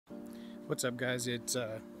What's up, guys? It's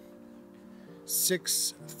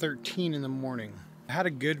 6:13 in the morning. I had a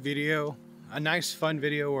good video, a nice fun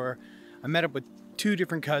video where I met up with two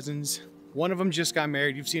different cousins. One of them just got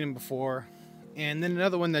married, you've seen him before, and then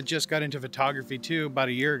another one that just got into photography too about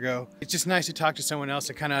a year ago. It's just nice to talk to someone else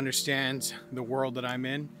that kind of understands the world that I'm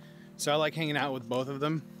in. So I like hanging out with both of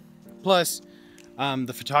them. Plus,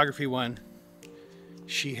 the photography one,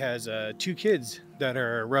 she has two kids that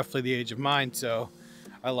are roughly the age of mine, so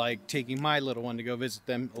I like taking my little one to go visit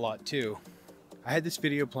them a lot too. I had this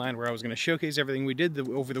video planned where I was going to showcase everything we did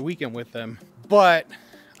over the weekend with them, but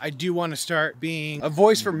I do want to start being a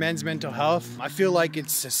voice for men's mental health. I feel like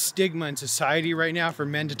it's a stigma in society right now for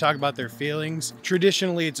men to talk about their feelings.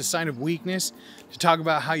 Traditionally, it's a sign of weakness to talk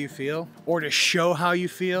about how you feel or to show how you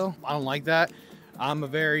feel. I don't like that. I'm a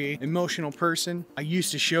very emotional person. I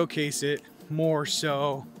used to showcase it more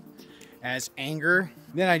so as anger.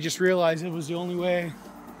 Then I just realized it was the only way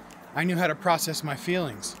I knew how to process my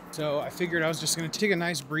feelings. So I figured I was just gonna take a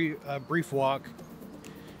nice brief walk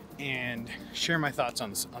and share my thoughts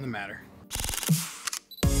on the matter.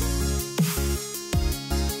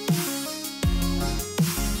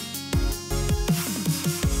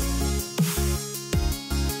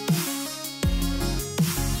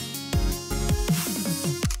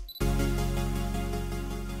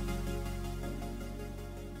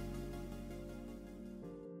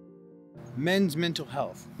 Men's mental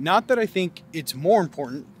health. Not that I think it's more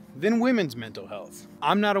important than women's mental health.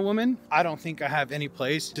 I'm not a woman. I don't think I have any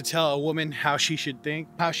place to tell a woman how she should think,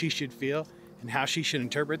 how she should feel, and how she should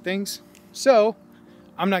interpret things. So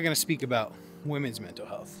I'm not going to speak about women's mental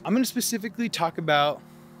health. I'm going to specifically talk about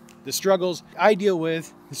the struggles I deal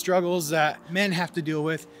with, the struggles that men have to deal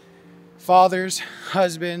with, fathers,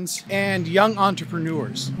 husbands, and young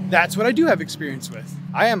entrepreneurs. That's what I do have experience with.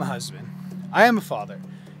 I am a husband. I am a father.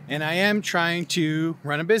 And I am trying to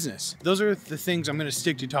run a business. Those are the things I'm going to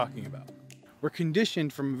stick to talking about. We're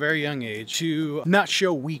conditioned from a very young age to not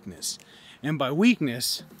show weakness. And by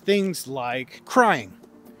weakness, things like crying.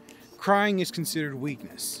 Crying is considered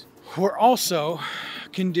weakness. We're also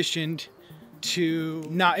conditioned to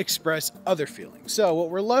not express other feelings. So what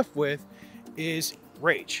we're left with is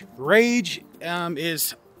rage. Rage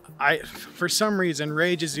for some reason,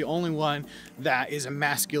 rage is the only one that is a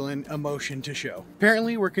masculine emotion to show.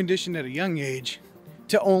 Apparently, we're conditioned at a young age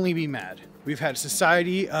to only be mad. We've had a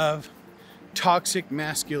society of toxic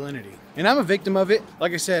masculinity. And I'm a victim of it.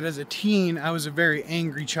 Like I said, as a teen, I was a very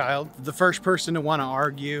angry child. The first person to want to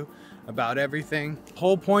argue about everything. The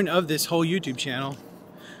whole point of this whole YouTube channel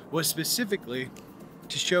was specifically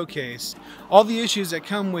to showcase all the issues that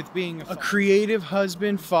come with being a creative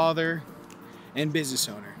husband, father, and business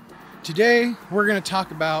owner. Today, we're going to talk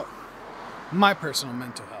about my personal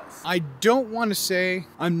mental health. I don't want to say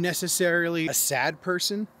I'm necessarily a sad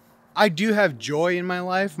person. I do have joy in my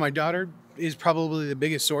life. My daughter is probably the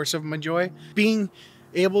biggest source of my joy. Being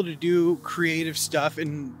able to do creative stuff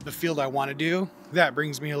in the field I want to do, that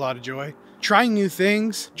brings me a lot of joy. Trying new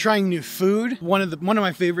things, trying new food. One of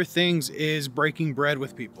my favorite things is breaking bread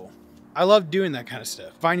with people. I love doing that kind of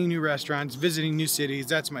stuff. Finding new restaurants, visiting new cities,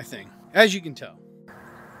 that's my thing. As you can tell.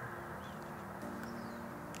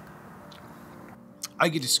 I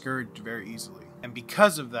get discouraged very easily. And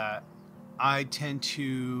because of that, I tend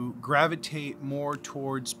to gravitate more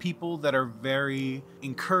towards people that are very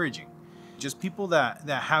encouraging. Just people that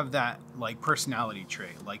have that like personality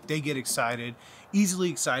trait. Like they get excited, easily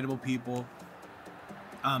excitable people.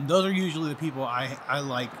 Those are usually the people I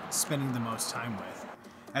like spending the most time with.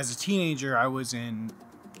 As a teenager, I was in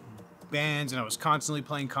bands and I was constantly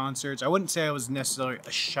playing concerts. I wouldn't say I was necessarily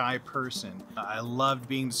a shy person. I loved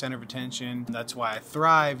being the center of attention. That's why I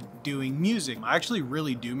thrived doing music. I actually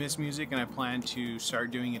really do miss music and I plan to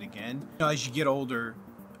start doing it again. You know, as you get older,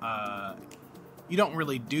 you don't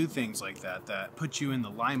really do things like that put you in the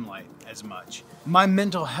limelight as much. My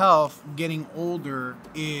mental health getting older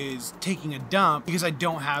is taking a dump because I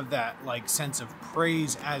don't have that like sense of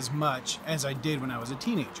praise as much as I did when I was a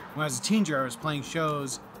teenager. When I was a teenager, I was playing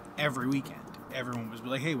shows every weekend. Everyone was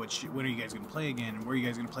like, hey, when are you guys going to play again? And where are you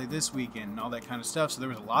guys going to play this weekend? And all that kind of stuff. So there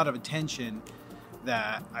was a lot of attention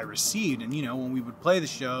that I received. And, you know, when we would play the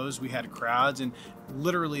shows, we had crowds and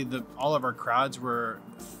literally all of our crowds were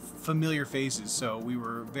familiar faces. So we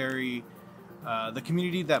were very, the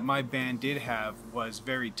community that my band did have was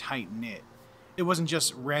very tight knit. It wasn't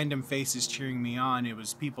just random faces cheering me on. It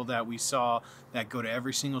was people that we saw that go to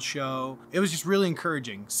every single show. It was just really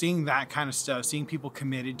encouraging. Seeing that kind of stuff, seeing people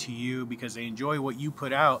committed to you because they enjoy what you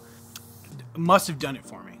put out, must have done it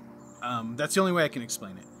for me. That's the only way I can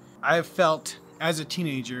explain it. I have felt as a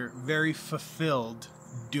teenager very fulfilled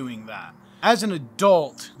doing that. As an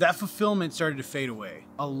adult, that fulfillment started to fade away.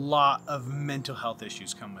 A lot of mental health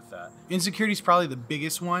issues come with that. Insecurity is probably the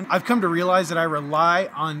biggest one. I've come to realize that I rely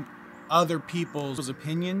on other people's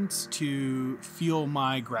opinions to fuel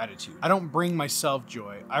my gratitude. I don't bring myself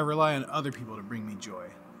joy. I rely on other people to bring me joy.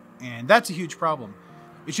 And that's a huge problem.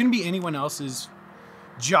 It shouldn't be anyone else's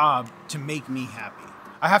job to make me happy.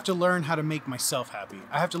 I have to learn how to make myself happy.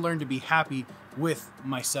 I have to learn to be happy with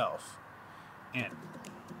myself.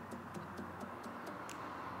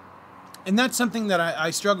 And that's something that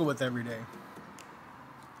I struggle with every day.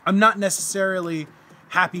 I'm not necessarily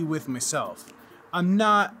happy with myself. I'm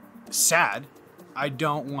not sad. I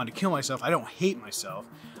don't want to kill myself. I don't hate myself.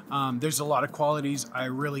 There's a lot of qualities I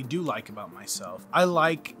really do like about myself. I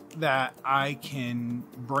like that I can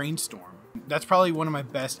brainstorm. That's probably one of my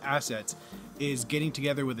best assets, is getting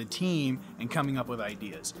together with a team and coming up with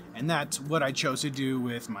ideas. And that's what I chose to do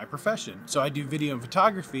with my profession. So I do video and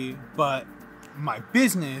photography, but my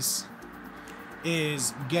business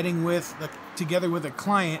is getting together with a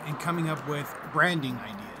client and coming up with branding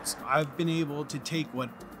ideas. I've been able to take what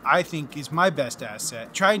I think is my best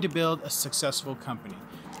asset, trying to build a successful company.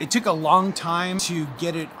 It took a long time to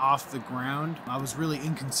get it off the ground. I was really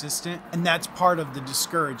inconsistent, and that's part of the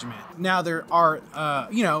discouragement. Now there are,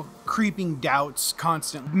 creeping doubts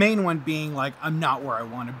constant. Main one being like, I'm not where I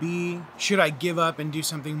want to be. Should I give up and do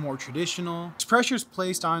something more traditional? This pressure's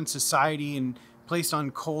placed on society and placed on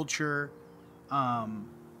culture,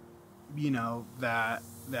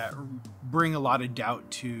 that bring a lot of doubt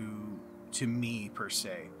to me per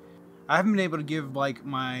se. I haven't been able to give like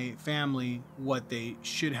my family what they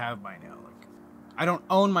should have by now. Like, I don't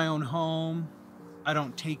own my own home. I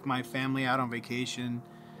don't take my family out on vacation.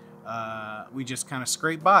 We just kind of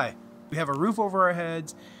scrape by. We have a roof over our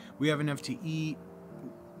heads. We have enough to eat.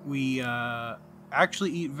 We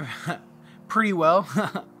actually eat pretty well.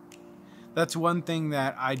 That's one thing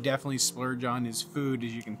that I definitely splurge on, is food,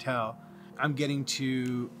 as you can tell. I'm getting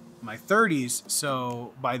to my 30s,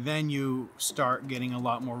 so by then you start getting a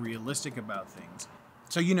lot more realistic about things.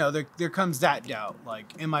 So there comes that doubt,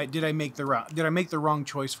 like, did I make the wrong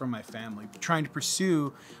choice for my family? Trying to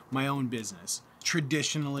pursue my own business.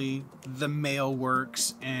 Traditionally, the male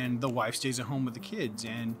works and the wife stays at home with the kids,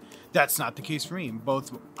 and that's not the case for me.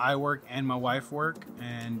 Both I work and my wife work,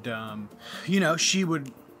 and she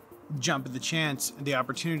would jump at the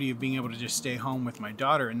opportunity of being able to just stay home with my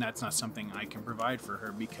daughter, and that's not something I can provide for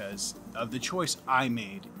her because of the choice I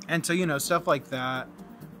made. And so stuff like that,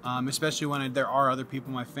 especially when there are other people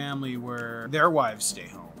in my family where their wives stay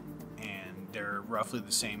home and they're roughly the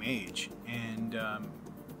same age, and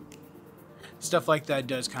stuff like that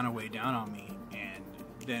does kind of weigh down on me. And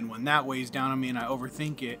then when that weighs down on me and I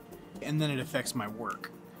overthink it, and then it affects my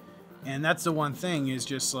work. And that's the one thing, is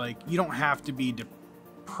just like, you don't have to be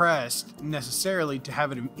depressed necessarily to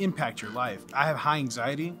have it impact your life. I have high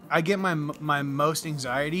anxiety. I get my most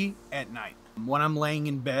anxiety at night. When I'm laying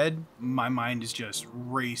in bed, my mind is just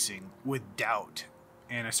racing with doubt,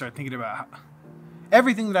 and I start thinking about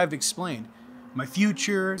everything that I've explained, my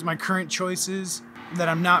future, my current choices, that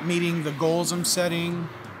I'm not meeting the goals I'm setting,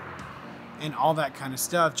 and all that kind of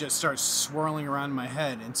stuff just starts swirling around in my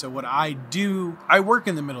head. And so what I do, I work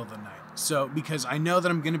in the middle of the night. So because I know that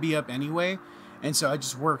I'm going to be up anyway, and so I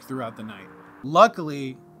just work throughout the night.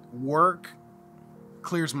 Luckily, work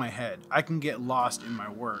clears my head. I can get lost in my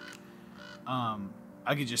work.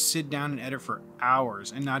 I could just sit down and edit for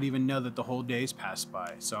hours and not even know that the whole day's passed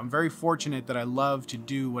by. So I'm very fortunate that I love to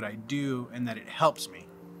do what I do and that it helps me.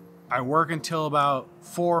 I work until about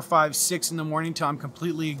 4, 5, 6 in the morning till I'm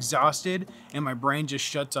completely exhausted and my brain just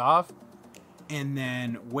shuts off, and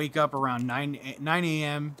then wake up around 9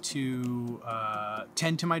 a.m. to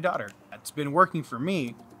tend to my daughter. That's been working for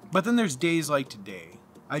me. But then there's days like today.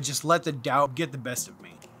 I just let the doubt get the best of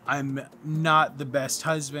me. I'm not the best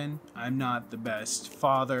husband. I'm not the best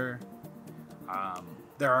father.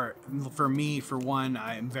 For me, for one,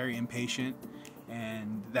 I am very impatient,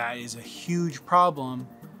 and that is a huge problem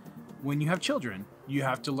when you have children. You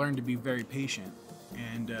have to learn to be very patient.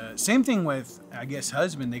 And same thing with, I guess,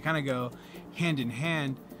 husband. They kind of go hand in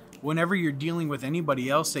hand. Whenever you're dealing with anybody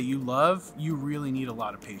else that you love, you really need a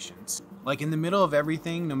lot of patience. Like in the middle of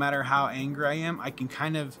everything, no matter how angry I am, I can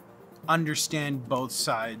kind of understand both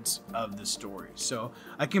sides of the story. So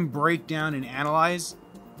I can break down and analyze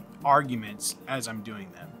arguments as I'm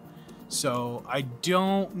doing them. So I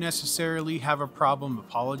don't necessarily have a problem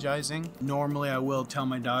apologizing. Normally I will tell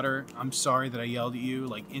my daughter, I'm sorry that I yelled at you,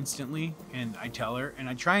 like instantly, and I tell her, and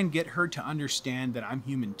I try and get her to understand that I'm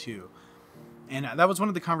human too. And that was one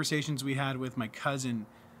of the conversations we had with my cousin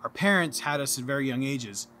Our parents had us at very young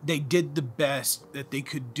ages. They did the best that they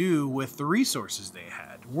could do with the resources they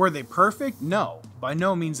had. Were they perfect? No, by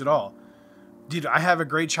no means at all. Did I have a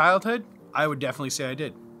great childhood? I would definitely say I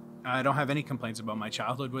did. I don't have any complaints about my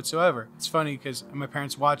childhood whatsoever. It's funny because my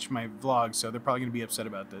parents watch my vlogs, so they're probably gonna be upset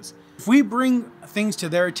about this. If we bring things to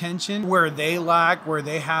their attention where they lack, where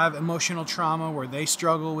they have emotional trauma, where they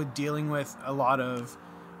struggle with dealing with a lot of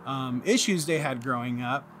issues they had growing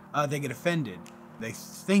up, they get offended. They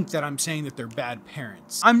think that I'm saying that they're bad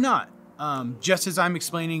parents. I'm not. Just as I'm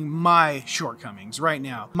explaining my shortcomings right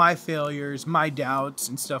now, my failures, my doubts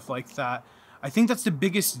and stuff like that. I think that's the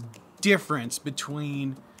biggest difference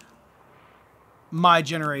between my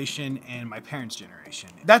generation and my parents' generation.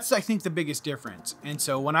 That's, I think, the biggest difference. And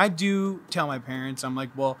so when I do tell my parents, I'm like,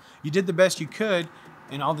 well, you did the best you could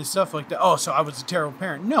and all this stuff like that. Oh, so I was a terrible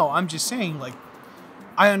parent. No, I'm just saying, like,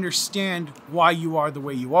 I understand why you are the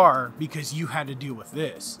way you are because you had to deal with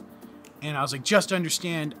this. And I was like, just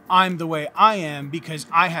understand I'm the way I am because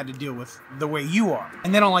I had to deal with the way you are.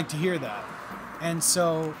 And they don't like to hear that. And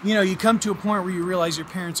so, you know, you come to a point where you realize your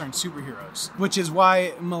parents aren't superheroes, which is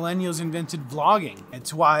why millennials invented vlogging.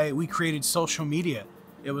 It's why we created social media.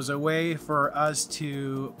 It was a way for us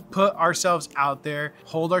to put ourselves out there,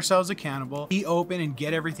 hold ourselves accountable, be open and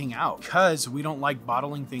get everything out because we don't like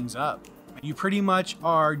bottling things up. You pretty much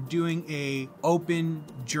are doing a open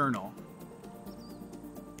journal.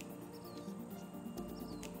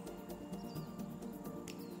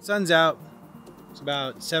 Sun's out. It's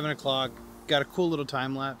about 7 o'clock. Got a cool little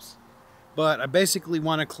time lapse, but I basically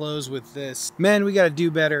want to close with this. Men, we got to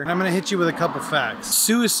do better. And I'm going to hit you with a couple facts.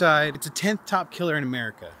 Suicide, it's the 10th top killer in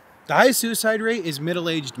America. The highest suicide rate is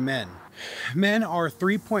middle-aged men. Men are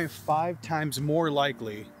 3.5 times more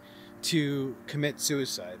likely to commit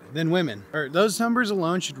suicide than women. Those numbers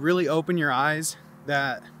alone should really open your eyes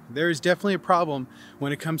that there is definitely a problem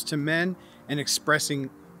when it comes to men and expressing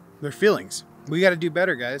their feelings. We got to do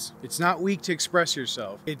better, guys. It's not weak to express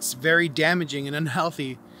yourself. It's very damaging and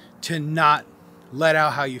unhealthy to not let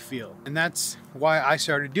out how you feel. And that's why I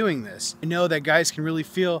started doing this. I know that guys can really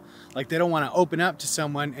feel like they don't want to open up to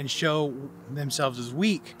someone and show themselves as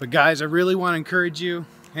weak. But guys, I really want to encourage you.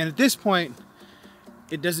 And at this point,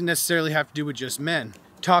 it doesn't necessarily have to do with just men.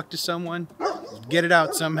 Talk to someone, get it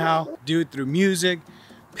out somehow, do it through music,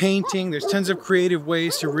 painting. There's tons of creative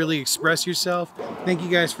ways to really express yourself. Thank you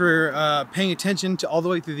guys for paying attention to all the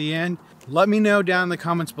way through the end. Let me know down in the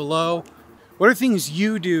comments below, what are things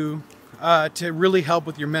you do to really help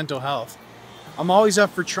with your mental health? I'm always up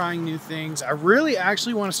for trying new things. I really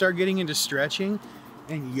actually want to start getting into stretching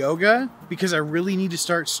and yoga because I really need to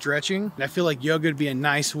start stretching. And I feel like yoga would be a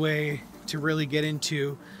nice way to really get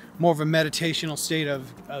into more of a meditational state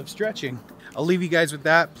of stretching. I'll leave you guys with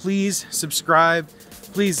that. Please subscribe.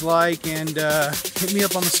 Please like and hit me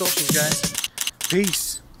up on the socials, guys. Peace.